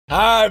All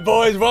right,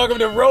 boys, welcome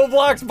to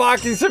Roblox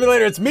Boxing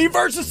Simulator. It's me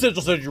versus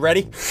Sigil. So you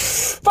ready?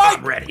 Fight!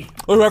 I'm ready.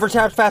 Whoever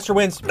taps faster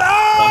wins.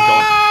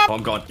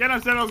 I'm going. Get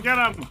him, Sigils, get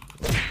him.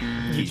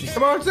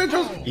 Come on,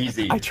 Sigil.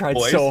 Easy. I tried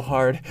boys. so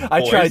hard.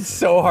 I tried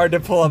so hard to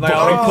pull out my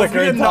auto clicker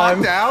in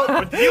time.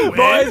 Out.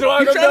 Boys,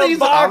 welcome to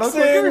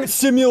Boxing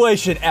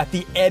Simulation. At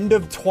the end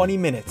of 20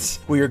 minutes,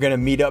 we are going to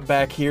meet up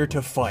back here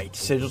to fight.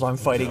 Sigils, I'm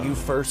fighting you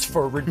first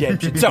for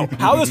redemption. So,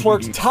 how this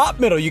works, top,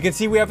 middle, you can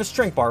see we have a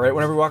strength bar, right?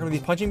 Whenever we walk into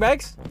these punching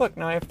bags, look,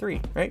 now I have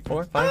 3, right?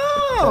 4, 5,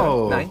 6,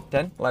 7, 9,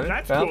 10, 11,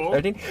 That's 12, cool.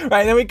 13. Right,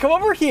 and then we come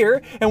over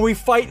here and we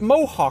fight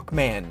Mohawk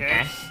Man.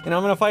 Okay. And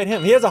I'm going to fight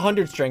him. He has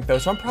 100 strength, though,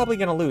 so I'm probably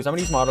going to lose. I'm going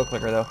to use my auto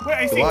clicker, though. Wait,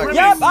 I see Grimace.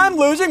 Yep, I'm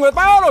losing with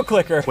my auto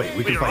clicker. Wait,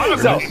 we can Wait, fight.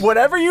 So,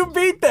 whenever you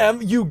beat them,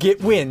 you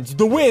get wins.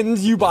 The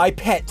wins, you buy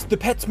pets. The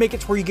pets make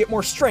it to where you get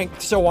more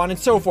strength, so on and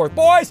so forth.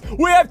 Boys,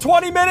 we have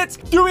 20 minutes.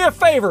 Do me a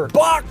favor.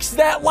 Box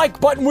that like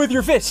button with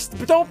your fist,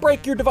 but don't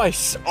break your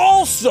device.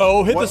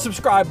 Also, hit the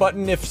subscribe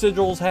button if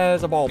Sigils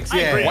has a bulb.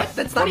 Yeah. What?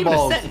 That's not even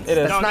a sentence. It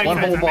is. No, One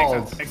whole ball.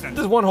 Makes sense.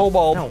 Just one whole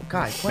bulb. No,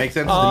 guys. What? Makes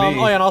sense to Oh, me.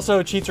 yeah, and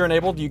also cheats are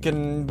enabled. You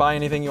can buy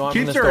anything you want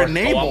from the Cheats store. are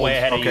enabled. I'm way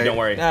ahead of you, don't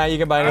worry. Yeah, you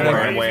can buy anything.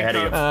 Alright. I'm way ahead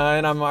of you.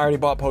 And I'm already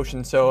bought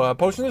potions. So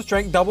potion of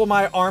strength, double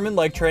my arm and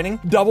leg training,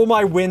 double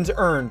my wins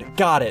earned.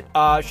 Got it.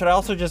 Should I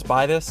also just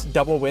buy this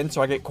double win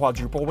so I get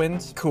quadruple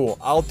wins? Cool.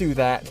 I'll do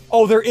that.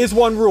 Oh, there is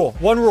one rule.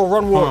 One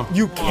rule.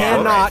 You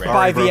cannot Right.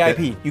 buy Already broke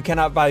VIP. You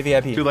cannot buy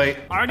VIP. Too late.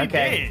 I already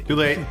Okay. did. Too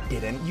late.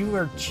 Didn't. You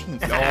are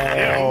cheap.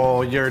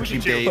 Oh, you're a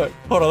cheap date. Look,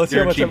 hold on. Let's see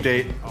You're how a much cheap I'm...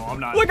 date. Oh, I'm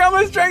not. Look how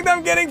much strength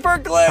I'm getting per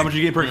click. How much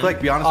you get per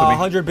click? Be honest with me.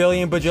 100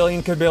 billion,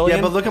 bajillion, kabillion.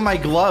 Yeah, but look at my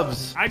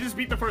gloves. I just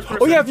beat the first person.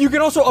 Oh yeah, you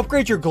can also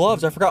upgrade your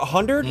gloves. I forgot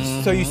 100.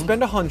 So you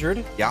spend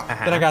 100. Yeah.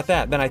 Then I got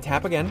that. Then I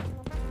tap again.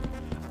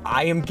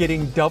 I am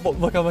getting double.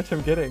 Look how much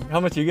I'm getting. How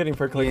much are you getting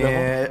per click?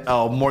 Yeah.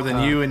 Oh, more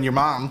than you and your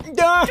mom.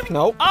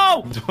 Nope.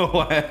 Oh,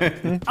 What?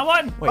 I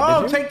won. Wait,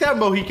 Oh, did you? take that,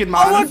 Mohican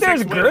mom. Oh, look, there's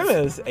 6 wins.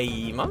 Grimace.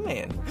 Hey, my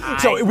man.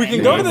 So we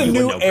can go to the You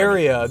new would know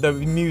area, the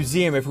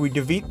museum, if we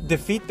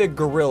defeat the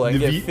gorilla and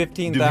get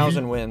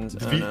 15,000 wins. I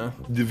don't know.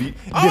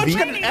 Oh, it's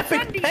got an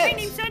epic pet.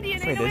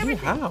 Wait, did you?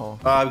 How?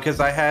 Because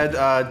I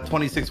had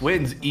 26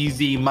 wins.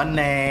 Easy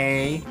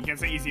money. You can't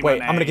say easy Wait,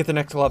 money. I'm gonna get the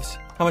next gloves.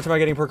 How much am I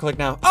getting per click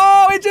now?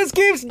 Oh, it just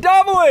keeps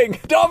doubling.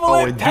 Double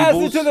Oh, it, it pass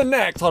doubles? it to the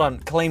next. Hold on,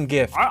 claim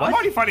gift. I'm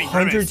already fighting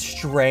 100 Grimace.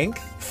 strength,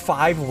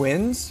 5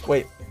 wins.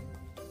 Wait,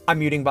 I'm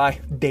muting by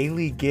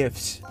daily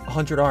gifts.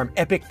 100 arm,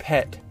 epic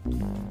pet.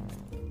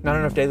 Not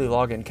enough daily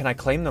login. Can I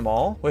claim them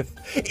all with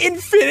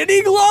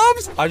infinity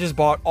gloves? I just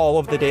bought all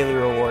of the daily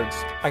rewards.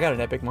 I got an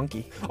epic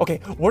monkey. Okay,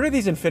 what are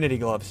these infinity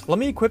gloves? Let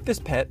me equip this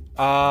pet.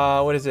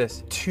 What is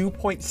this?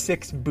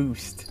 2.6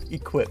 boost.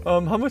 Equip. How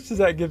much does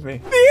that give me?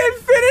 The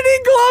infinity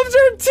gloves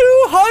are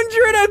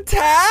 200 a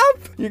tap?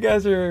 You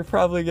guys are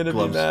probably gonna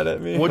Gloves. be mad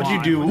at me. What'd you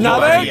do? Now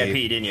You bought that-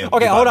 VIP, didn't you?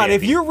 Okay, You hold bought on.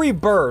 If VIP. you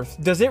rebirth,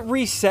 does it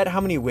reset how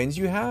many wins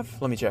you have?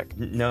 Let me check.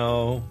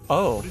 No.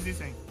 Oh. What is he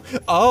saying?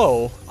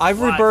 Oh, I've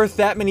What? rebirthed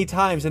that many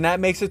times, and that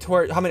makes it to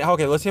where how many?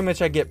 Okay, let's see how much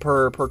I get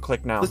per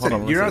click now. Listen,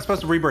 Hold on, you're not let's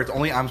supposed to rebirth.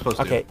 Only I'm supposed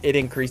see. to. Okay, it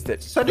increased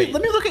it. So let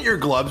me look at your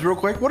gloves real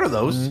quick. What are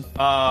those?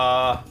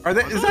 Are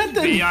they? Is that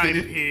the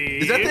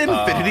VIP? Is that the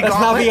infinity That's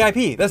not gauntlet?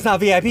 VIP. That's not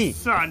VIP.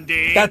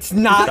 SSundee. That's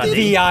not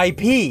Sunday.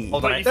 VIP.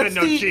 Hold But on. you said That's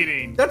no the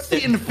cheating. That's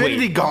the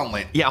infinity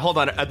gauntlet. Yeah, hold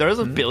on. There's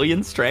a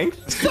billion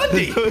strength?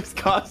 Sunday. Those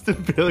cost a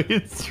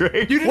billion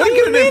strength. You did What do not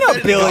you get an mean a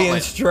infinity billion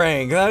gauntlet.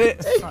 strength? That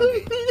is,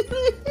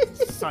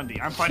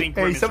 SSundee. I'm fighting Hey,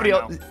 Grimace somebody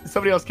right else. now.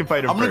 Somebody else can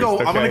fight him I'm gonna first.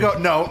 go. I'm gonna okay?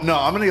 go. No.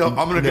 I'm gonna go. I'm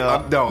gonna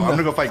go. No. I'm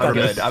gonna go fight I'm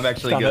Grimace. good. I'm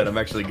actually Stop good. it. I'm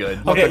actually good.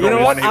 okay, Okay, you know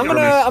go what? one, I'm hit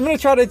gonna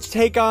Grimace. try to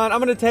take on. I'm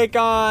gonna take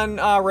on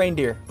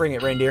reindeer. Bring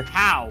it, reindeer.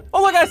 How?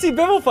 Oh look, I see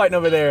Bibble fighting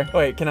over there.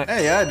 Wait, can I?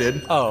 Hey, yeah, I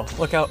did. Oh,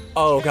 look out!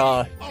 Oh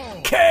god.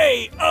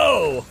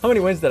 KO. How many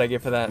wins did I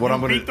get for that? What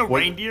I'm gonna Beat the what-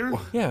 reindeer?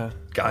 Yeah.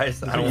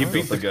 Guys, I don't You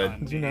feel beat so the- good.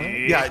 Did you know?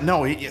 Yeah,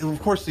 no.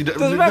 Of course he does.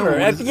 Doesn't matter.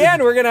 At the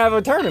end, we're gonna have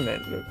a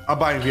tournament. I'm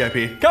buying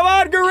VIP. Come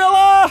on,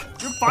 gorilla!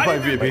 You're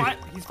fighting fighting VIP.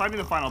 He's fighting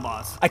the final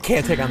boss. I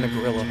can't take on the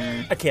gorilla.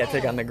 I can't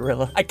take on the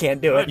gorilla. I can't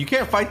do it. You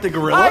can't fight the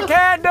gorilla. I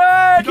can't do You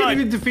it. can't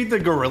even defeat the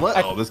gorilla.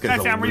 Oh, this guy's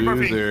Guys, a I'm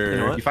rebirthing. loser. You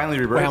know what? You finally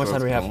rebirthed. Wait, how much time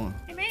do we have?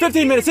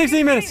 15 minutes,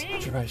 16 minutes.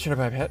 Should I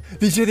buy a pet?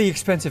 These are the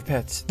expensive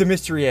pets, the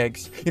mystery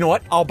eggs. You know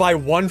what? I'll buy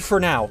one for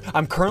now.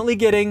 I'm currently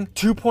getting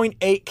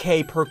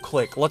 2.8K per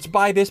click. Let's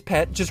buy this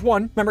pet, just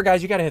one. Remember,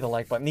 guys, you gotta hit the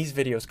like button. These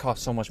videos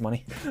cost so much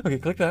money. Okay,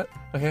 click that.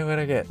 Okay, what'd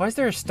I get? Why is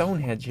there a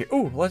Stonehenge here?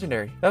 Ooh,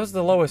 legendary. That was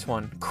the lowest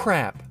one.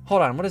 Crap.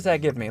 Hold on, what does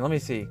that give me? Let me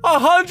see.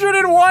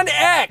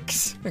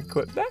 101X!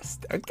 Equip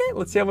best. Okay,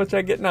 let's see how much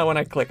I get now when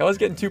I click. I was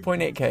getting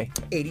 2.8K.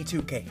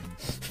 82K.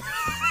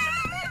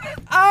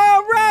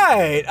 All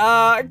right,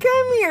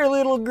 come here,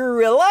 little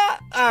gorilla.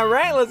 All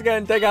right, let's go ahead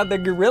and take out the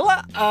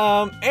gorilla.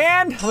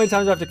 And how many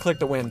times do I have to click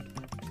to win?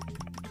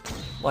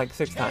 Like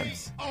 6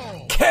 times.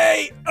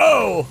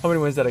 KO! How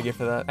many wins did I get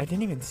for that? I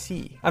didn't even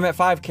see. I'm at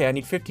 5K. I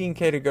need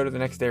 15K to go to the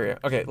next area.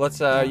 Okay, let's,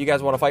 you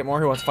guys want to fight more?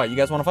 Who wants to fight? You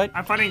guys want to fight?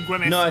 I'm fighting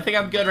Grimace. No, I think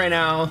I'm good right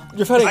now.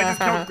 You're fighting. I just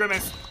killed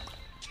Grimace.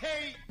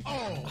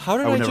 How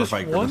did I I would never just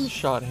fight Grimace.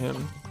 one-shot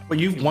him? But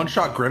you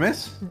one-shot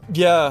Grimace?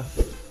 Yeah.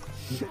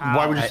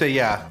 Why would you say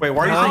yeah? Wait,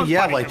 why are you saying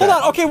yeah like Hold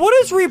that? on. Okay, what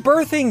does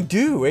rebirthing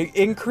do? It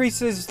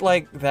increases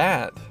like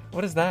that.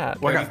 What is that?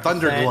 Well, I got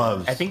thunder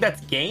gloves. I think that's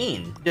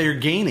gain. Yeah, you're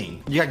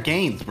gaining. You got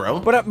gains, bro.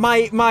 But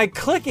my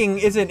clicking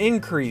is an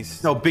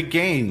increase. No, big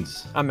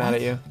gains. I'm mad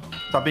at you.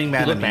 Stop being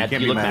mad You at look me. You mad.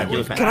 can't You be look mad. mad. You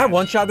look mad. Can I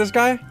one-shot this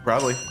guy?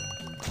 Probably.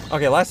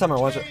 Okay, last time I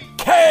one-shot.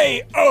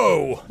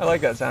 KO! I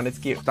like that sound. It's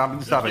cute.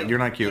 Stop it. You're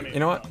not cute. You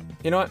know what?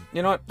 You know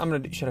what? I'm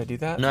gonna. Should I do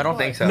that? No, I don't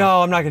think so.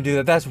 No, I'm not gonna do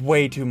that. That's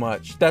way too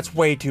much. That's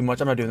way too much.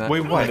 I'm not doing that.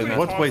 Wait, I'm what? not doing that.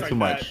 What's way too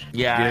much?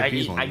 Yeah,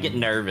 DFP's one. I get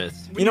nervous.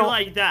 When You you know-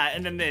 like that,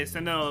 and then this,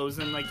 and those,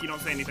 and like you don't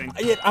say anything.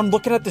 I'm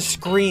looking at the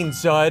screen,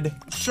 Zud.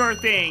 Sure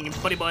thing,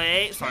 buddy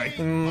boy. Sorry.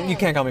 You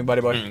can't call me buddy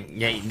boy.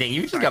 Yeah,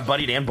 you just got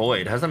buddied and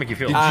Boyd. How does that make you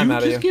feel? Did I'm you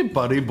mad at just you. get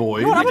buddy boy?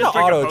 You know what? I'm gonna just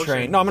drink a auto potion.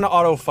 train. No, I'm gonna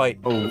auto fight.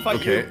 Oh, Fuck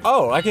okay. you.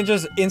 Oh, I can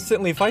just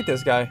instantly fight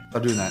this guy.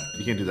 Stop doing that.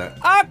 You can't do that.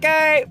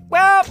 Okay,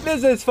 well,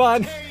 this is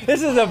fun.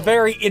 This is a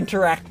very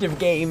interactive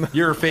game.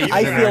 Your face is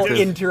I feel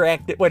interactive.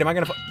 interactive. Wait, am I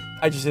gonna?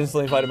 I just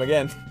instantly fight him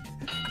again.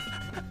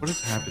 What is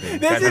happening?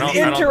 This Guys, is I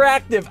don't-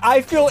 interactive.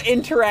 I feel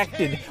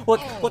interacted.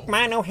 Look,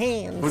 my no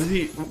hands. What is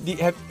he?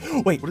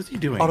 Wait. What is he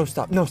doing? Auto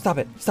stop. No, stop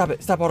it. Stop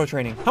it. Stop auto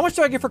training. How much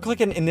do I get for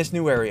clicking in this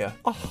new area?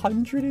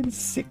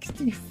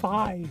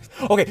 165.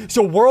 Okay,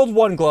 so World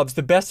 1 gloves,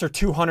 the best are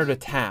 200 a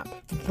tap.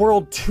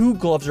 World 2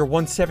 gloves are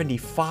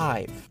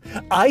 175.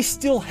 I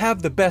still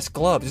have the best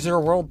gloves. Is there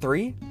a World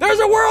 3? There's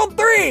a World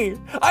 3!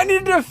 I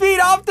need to defeat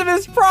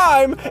Optimus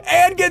Prime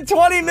and get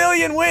 20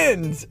 million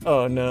wins.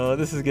 Oh no,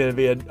 this is gonna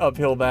be an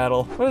uphill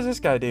battle. What does this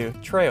guy do?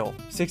 Trail.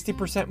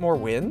 60% more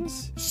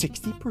wins?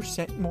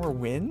 60% more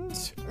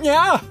wins?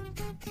 Yeah!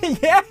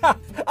 Yeah!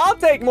 I'll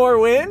take more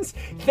wins!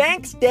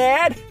 Thanks,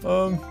 Dad!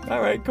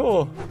 Alright,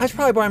 cool. I should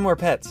probably buy more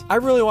pets. I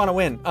really want to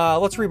win.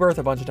 Let's rebirth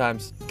a bunch of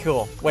times.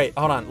 Cool. Wait,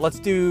 hold on. Let's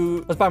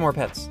buy more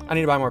pets. I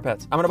need to buy more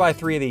pets. I'm gonna buy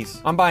 3 of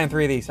these. I'm buying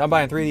 3 of these. I'm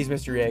buying 3 of these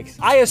mystery eggs.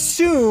 I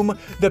assume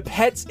the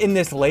pets in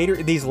these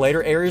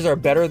later areas are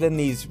better than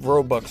these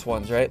Robux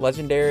ones, right?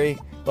 Legendary.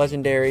 Why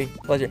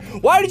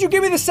did you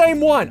give me the same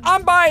one?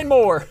 I'm buying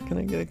more.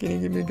 Can you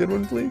give me a good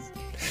one, please?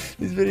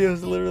 These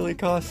videos literally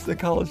cost the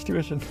college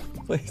tuition.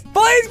 Please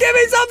give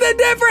me something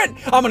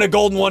different. I'm gonna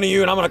golden one of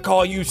you, and I'm gonna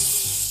call you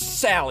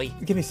Sally.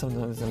 Give me something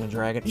that's in a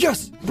dragon.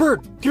 Yes,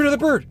 bird. Give me another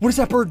bird. What does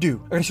that bird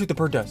do? I gotta see what the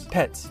bird does.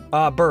 Pets.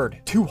 Bird.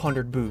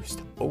 200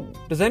 boost. Oh.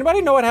 Does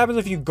anybody know what happens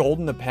if you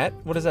golden the pet?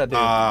 What does that do?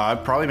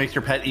 It probably makes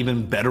your pet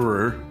even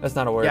betterer. That's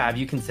not a word. Yeah, have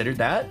you considered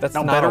that? That's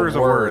No, not better a is a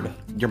word. word.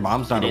 Your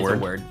mom's not It a is word.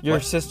 a word. Your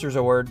What? sister's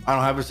a word. I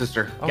don't have a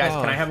sister. Guys, Oh.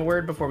 can I have a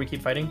word before we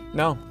keep fighting?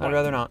 No, I'd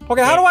rather not.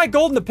 Okay, how do I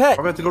golden the pet?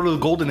 I'm about to go to the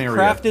golden area.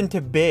 Craft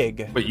into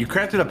big. Wait, you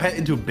crafted a pet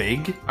into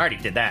big? I already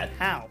did that.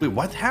 How? Wait,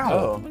 what? How?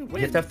 Oh. You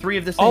have to have 3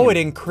 of this. Oh, it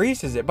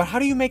increases it. But how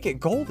do you make it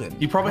golden?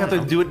 You probably have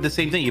to do it the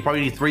same thing. You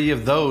probably need 3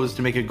 of those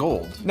to make it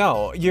gold.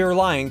 No, you're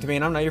lying to me,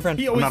 and I'm not your friend.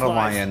 He I'm always not a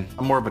lies. lion.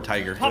 I'm more of a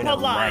tiger. Papa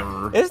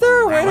lie. Is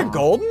there a way to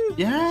golden?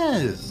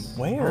 Yes.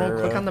 Where?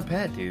 Click on the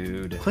pet,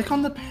 dude. Click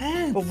on the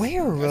pet. But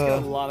where? That's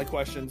got a lot of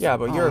questions. Yeah,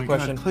 but Oh you're my a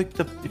God,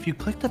 question. if you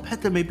click the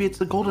pet, then maybe it's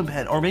the golden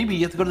pet, or maybe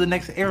you have to go to the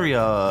next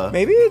area.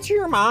 Maybe it's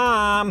your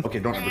mom. Okay,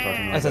 don't ever talk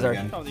to me I like said that sorry.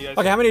 again. Oh, you guys-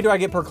 Okay, how many do I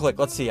get per click?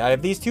 Let's see. I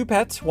have these 2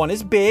 pets. One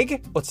is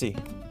big. Let's see.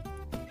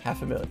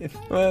 500,000.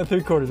 Well,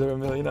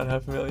 750,000, not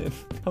 500,000.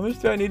 How much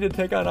do I need to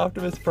take on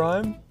Optimus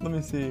Prime? Let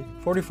me see.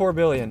 44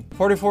 billion.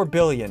 44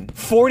 billion.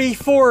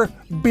 44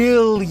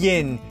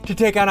 billion to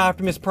take on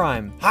Optimus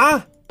Prime.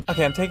 Huh?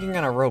 Okay, I'm taking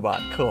on a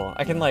robot. Cool.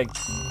 I can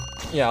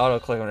yeah, auto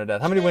click on to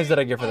death. How many wins did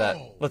I get for that?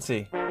 Let's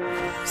see.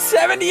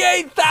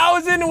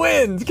 78,000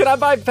 wins! Can I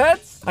buy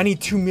pets? I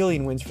need 2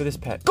 million wins for this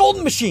pet.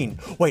 Golden machine!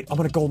 Wait, I'm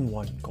gonna golden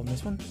one. Golden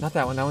this one? Not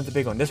that one, that one's the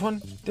big one. This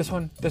one? This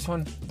one? This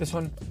one? This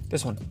one?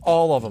 This one.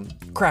 All of them.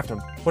 Craft them.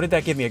 What did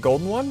that give me, a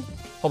golden one?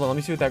 Hold on, let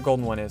me see what that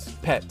golden one is.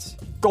 Pets.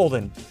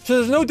 Golden. So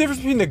there's no difference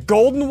between the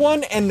golden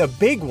one and the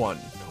big one.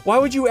 Why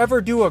would you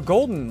ever do a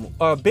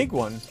big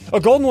one? A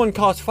golden one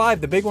costs 5,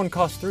 the big one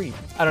costs 3.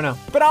 I don't know.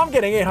 But I'm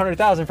getting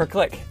 800,000 per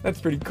click.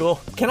 That's pretty cool.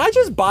 Can I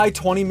just buy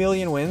 20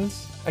 million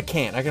wins? I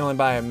can't. I can only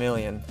buy 1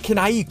 million. Can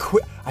I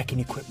equip? I can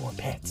equip more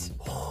pets.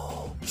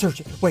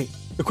 Search it. Wait.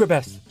 Equip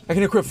best. I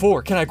can equip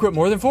 4. Can I equip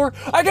more than 4?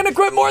 I can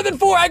equip more than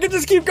 4. I can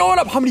just keep going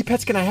up. How many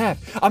pets can I have?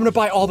 I'm gonna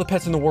buy all the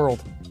pets in the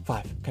world.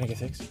 5. Can I get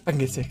 6? I can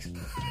get 6.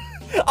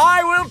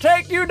 I will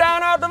take you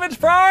down, Optimus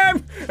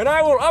Prime, and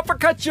I will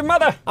uppercut your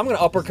mother. I'm gonna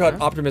uppercut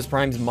Optimus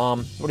Prime's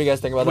mom. What do you guys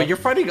think about Wait, that? you're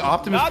fighting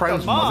Optimus Not the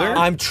Prime's mom. mother?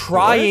 I'm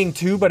trying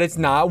to, but it's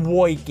not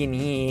working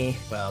here.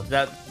 Well,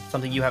 that's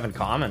something you have in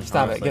common.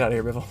 Stop honestly. it. Get out of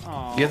here,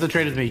 Biffle. You have to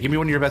trade with me. Give me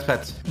one of your best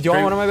pets. Do you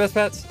want one of my best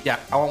pets? Yeah,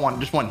 I want one.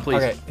 Just one, please.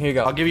 Okay, here you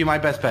go. I'll give you my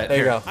best pet. There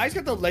you Here. go. I just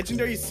got the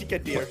legendary Sika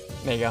deer.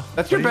 There you go.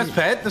 That's your best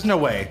pet? There's no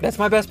way. That's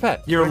my best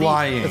pet. You're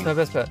lying. That's my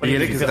best pet. You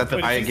get it because What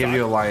did I you gave say?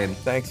 you a lion.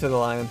 Thanks for the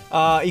lion.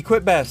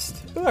 Equip best.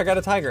 Ooh, I got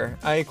a tiger.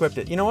 I equipped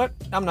it. You know what?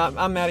 I'm mad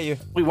at you.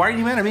 Wait, why are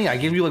you mad at me? I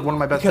gave you like one of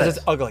my best Because pets.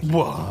 it's ugly.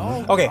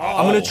 Whoa. Okay,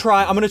 I'm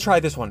gonna try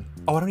this one.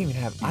 Oh,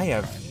 I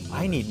have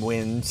I need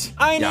wins.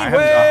 I need Yeah, I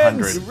have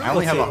wins. 100. I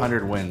only Let's have see.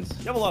 100 wins.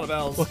 You have a lot of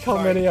L's. Look how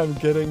Sorry. many I'm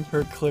getting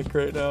per click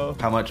right now.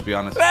 How much, be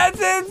honest? That's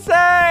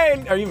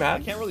insane. Are you I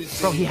mad? can't really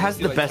see. Bro, he has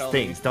You, the like, best tell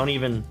me. things. Don't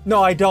even.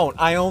 No, I don't.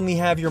 I only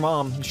have your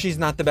mom. She's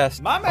not the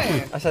best. My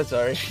man. I said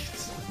sorry.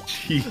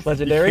 Jeez.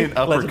 Legendary? You can't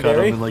uppercut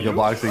Legendary? him in like a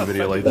boxing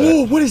video like that.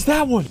 Oh, what is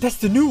that one? That's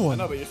the new one.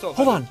 No, but you're still.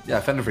 Hold on. Yeah,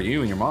 offended for you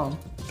and your mom.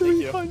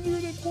 Thank you.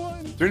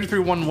 301.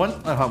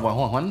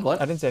 3311.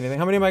 What? I didn't say anything.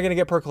 How many am I gonna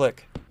get per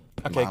click?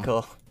 Okay, Wow.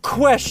 cool.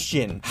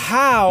 Question: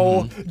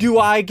 How do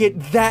I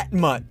get that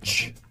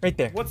much? Right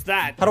there. What's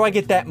that? How do I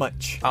get that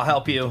much? I'll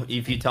help you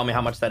if you tell me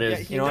how much that is. Yeah,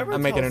 he You know what? never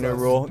I'm making a tells new us.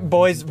 rule.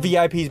 Boys,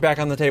 VIP's back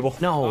on the table.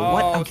 No, Oh,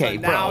 what? Okay,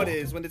 so bro. now it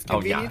is when it's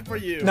Oh, yeah. convenient for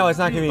you. No, it's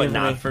not But convenient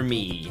not for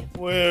me. for me.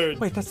 Weird.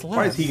 Wait, that's less.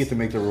 Why does he get to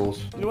make the rules?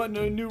 You know what?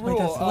 No, new Wait, rule.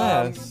 that's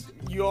less.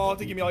 You all have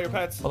to give me all your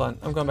pets. Hold on.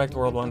 I'm going back to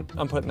World 1.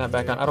 I'm putting that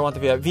back on. I don't want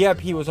the VIP.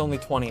 VIP was only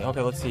 20.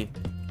 Okay, let's see.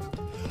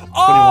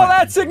 Oh, 21.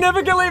 that's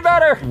significantly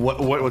better.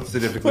 What's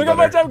significantly Look how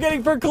much better? I'm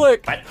getting per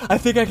click. What? I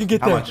think I can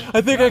get How there. much?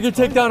 I think I can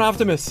take down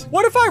Optimus.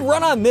 What if I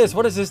run on this?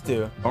 What does this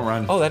do? Don't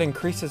run. Oh, that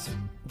increases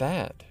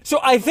that.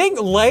 So I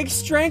think leg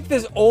strength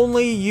is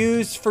only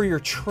used for your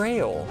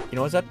trail. You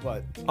know what's that?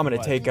 What? I'm gonna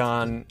What? take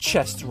on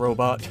chest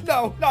robot.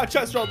 No, not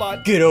chest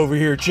robot. Get over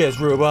here, chest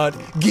robot.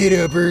 Get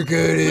Chest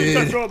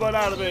uppercutted. robot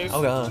out of this.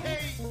 Oh god.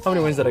 How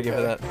many wins did I give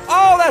for that?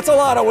 Oh, that's a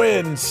lot of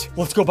wins.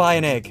 Let's go buy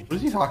an egg. What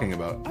is he talking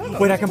about?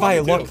 Wait, I can buy a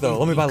What do you luck do? though.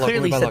 Let me buy luck. Let me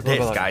Clearly buy said luck. Let me this,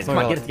 buy luck. guys. Let Come me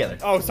on, buy get it luck.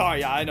 together. Oh, sorry.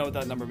 Yeah, I know what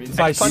that number means.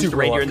 Buy Punch the super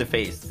reindeer luck. in the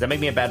face. Does that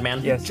make me a bad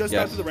man? Yes. Just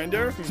Yes. after the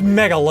render. It's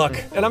mega luck.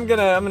 And I'm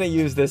gonna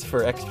use this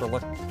for extra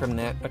luck from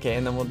that. Okay,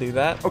 and then we'll do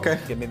that. Okay.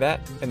 Give me that.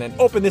 And then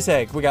open this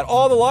egg. We got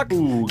all the luck.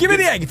 Ooh, give me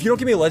good. the egg. If you don't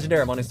give me a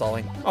legendary, I'm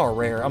uninstalling. Oh,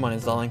 rare. I'm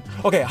uninstalling.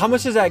 Okay, how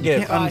much does that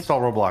give? Can't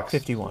uninstall Roblox.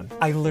 51.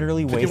 I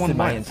literally 51 wasted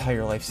my months.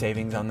 entire life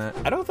savings on that.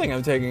 I don't think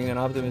I'm taking an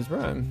Optimus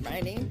Prime.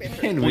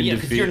 Can't Well, win yeah,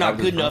 because defeat you're not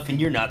Optimus good enough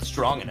and you're not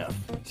strong enough.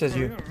 Says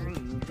you.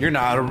 Prime. You're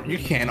not. You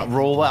can't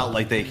roll out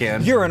like they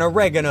can. You're an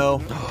oregano.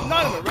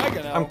 Not an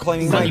oregano. I'm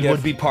claiming my Sunny would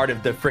gift. be part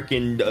of the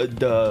frickin'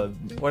 the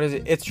What is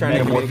it? It's trying to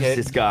communicate.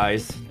 metamorphosis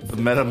guys. The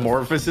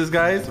metamorphosis,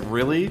 guys.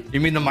 Really? You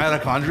mean the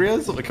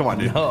mitochondrias? Like, come on,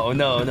 dude.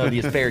 No, the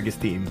asparagus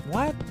team.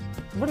 What?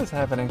 What is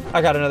happening?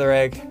 I got another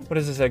egg. What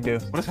does this egg do?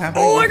 What is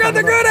happening? Oh, I What got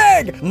the is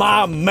happening? good egg!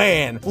 My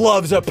man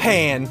loves a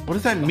pan. What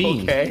does that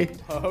mean? Okay.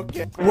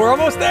 Okay. We're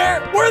almost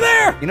there. We're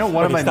there. You know,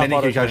 one of Okay, my stop many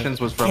auto-tuning. concussions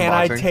was from Can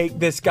boxing. I take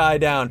this guy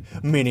down?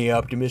 Mini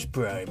Optimus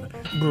Prime.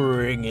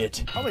 Bring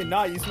it. Probably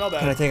not. You smell that.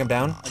 Can I take him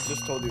down? I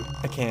just told you.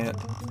 I can't.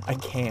 I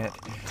can't.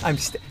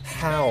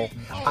 How?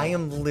 I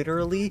am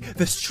literally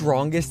the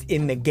strongest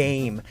in the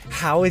game.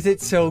 How is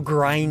it so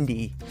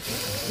grindy?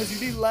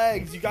 Because you need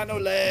legs. You got no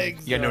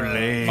legs. You got no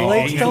legs. The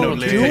legs you got don't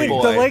no do legs. it.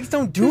 The legs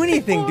don't do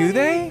anything, do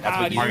they?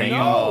 How do you How do you know?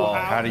 know?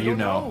 How do you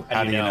know?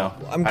 How do you know?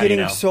 I'm How do you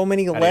getting know? so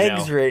many How do you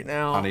legs know? right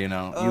now. How do you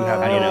know? You have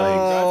How do you no know? legs.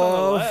 Congrats on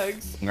the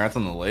legs. Congrats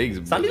on the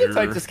legs. Sunny brother.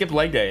 decided to skip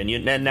leg day,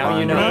 and now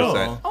you know.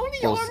 100%. Only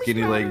Little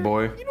skinny leg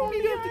boy. You don't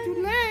need to have to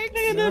do legs.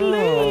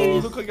 No.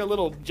 You look like a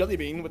little jelly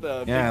bean with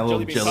a Yeah, a big little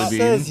jelly bean jelly top. bean.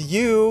 Says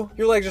you.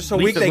 Your legs are so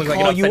At least weak it they looks like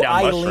an call you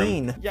upside-down mushroom.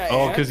 Eileen. Yeah, Oh,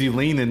 yeah. because you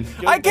leaning.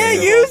 I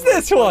can't use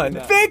this one.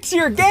 Fix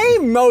your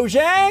game,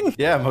 Mojang.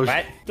 Yeah, most.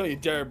 Right? Don't you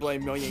dare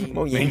blame Mojang.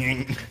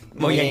 Mojang.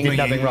 Mojang did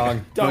nothing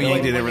wrong. Don't Mojang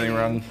blame did everything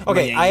wrong.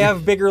 Okay, I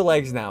have bigger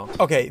legs now.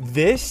 Okay,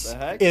 this The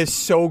heck? is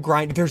so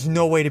grindy. There's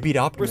no way to beat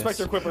Optimus. Respect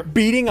your quipper.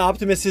 Beating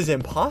Optimus is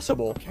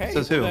impossible. Okay,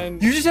 Says who? then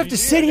You just have to GG,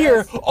 sit I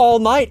here guess. all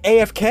night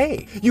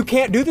AFK. You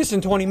can't do this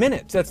in 20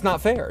 minutes. That's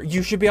not fair.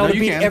 You should be able No, to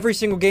you beat can. every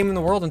single game in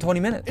the world in 20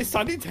 minutes. Is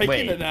Sunday taking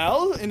Wait. an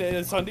L in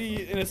a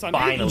Sunday?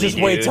 Finally. Just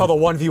wait dude. till the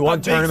 1v1 A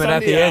big tournament at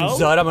the Sunday end, L?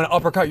 Zud. I'm gonna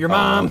uppercut your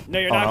mom. No,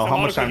 you're Oh, not. no. I'm How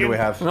much time do we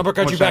have? I'm gonna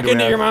uppercut How you much time back do we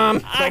into have? your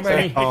mom.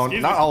 Actually, Oh,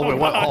 excuse not me. all the way.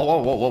 What? Oh, whoa,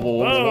 whoa, whoa, whoa, whoa,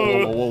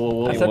 whoa, whoa, whoa,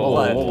 whoa, I said whoa,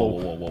 blood. whoa,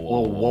 whoa,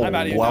 whoa, whoa, I'm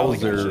out of here now.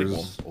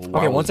 wowzers.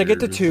 Okay, once I get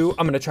to Wowzers. 2,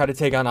 I'm gonna try to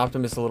take on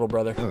Optimus, the little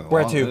brother. We're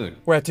at wow, 2. dude.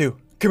 We're at 2.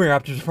 Come here,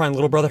 Optimus Prime,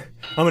 little brother.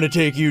 I'm gonna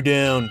take you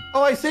down.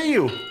 Oh, I see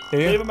you. Do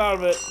Leave you? him out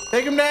of it.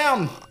 Take him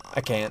down.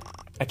 I can't.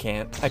 I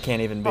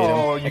can't even beat him.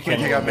 Oh, you can't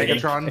take out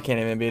Megatron. I can't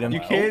even beat him. You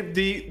can't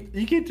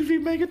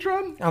defeat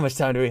Megatron. How much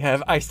time do we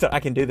have? I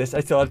can do this. I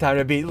still have time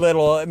to beat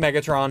little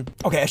Megatron.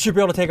 Okay, I should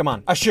be able to take him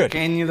on. I should.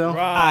 Can you though?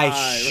 I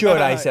Right, should.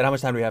 I right. said. How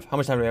much time do we have? How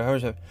much time do we have? How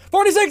much time?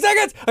 46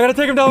 seconds. I gotta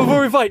take him down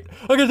before we fight.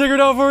 I gotta take him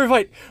down before we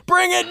fight.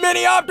 Bring it,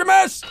 Mini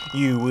Optimus.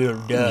 You will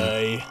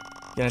die.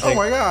 Gonna Oh take.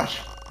 my gosh.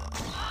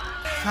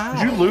 How?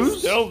 Did you lose?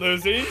 Still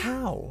losing.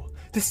 How?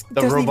 This The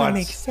doesn't robots. even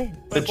make sense.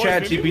 The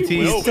chat Maybe we GPTs.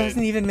 will. This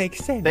doesn't even make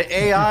sense. The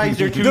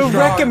AIs are too The strong.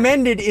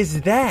 recommended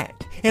is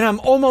that, and I'm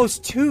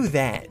almost to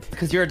that.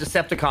 Because you're a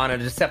Decepticon,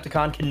 and a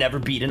Decepticon can never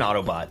beat an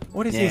Autobot.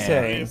 What is he Yeah.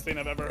 saying? Greatest thing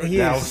I've ever heard. He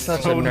That is was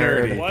such so a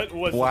nerd. nerdy. What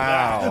was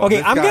Wow. that? Okay,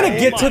 This I'm guy- gonna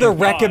get to the Oh my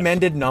God.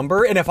 recommended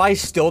number, and if I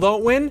still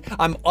don't win,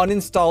 I'm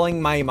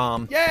uninstalling my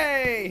mom.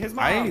 Yay! His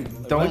mom. I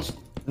don't.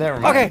 Never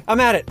mind. Okay, I'm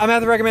at it. I'm at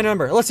the recommended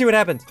number. Let's see what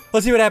happens.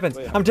 Let's see what happens.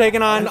 I'm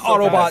taking on so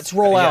Autobots. fast.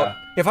 Roll Yeah. out.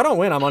 If I don't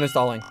win, I'm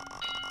uninstalling.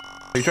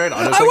 You tried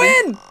auto I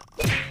win!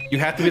 You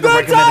have to be the The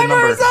recommended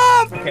number. timer's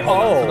up! Okay, hold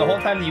on. So the Oh. whole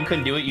time that you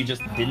couldn't do it, you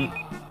just didn't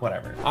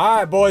Whatever. All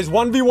right, boys.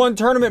 1v1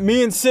 tournament.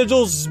 Me and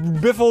Sigils,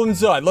 Biffle and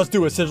Zud. Let's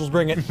do it. Sigils,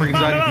 bring it. Bring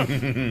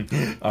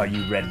it. Are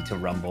you ready to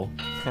rumble?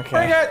 Bring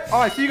Okay. it. Oh,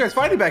 I see you guys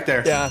fighting back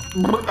there. Yeah.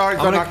 All right,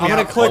 I'm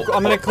gonna click.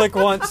 I'm gonna click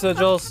once,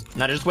 Sigils.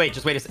 No, just wait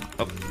a second.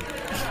 Oh.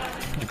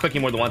 You're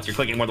clicking more than once. You're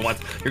clicking more than once.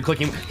 You're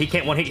clicking. He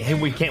can't one hit.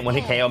 We can't one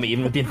hit KO me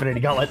even with the Infinity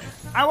Gauntlet.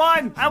 I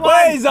won.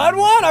 Wait, Zud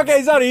won?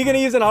 Okay, Zud, are you gonna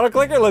use an auto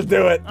clicker? Let's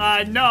do it.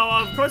 No,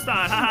 of course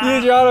not.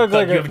 Use your auto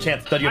Thud, you clicker. have a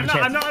chance. Thud, you have a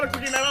chance. I'm not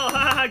clicking at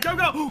all. Go,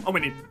 go. I'm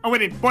winning. I'm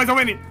winning. Boys, I'm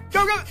winning.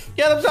 Go, go.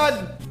 Get him,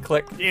 son.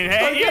 Click. Ian, Go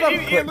hey, get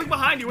him. Ian, look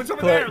behind you. What's over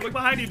Click. there? Look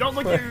behind you. Don't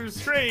look at your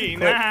screen.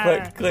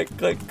 Click, click,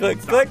 click, click,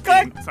 click,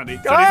 click.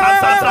 SSundee, stop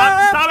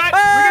it.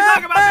 We can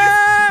talk about this.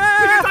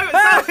 We can talk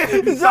about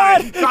this.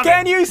 Zud,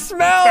 can you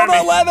smell Spare the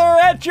me. leather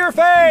at your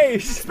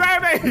face? Spare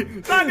me.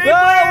 SSundee, The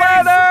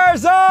leather,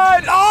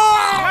 Zud!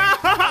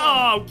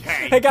 Oh! please.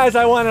 Okay. Hey guys,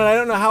 I won, and I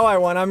don't know how I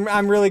won.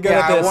 I'm really good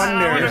Yeah, at this. I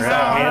wonder. I wonder.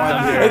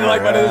 I wonder. It's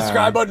like by the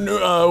subscribe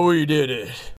button. We did it.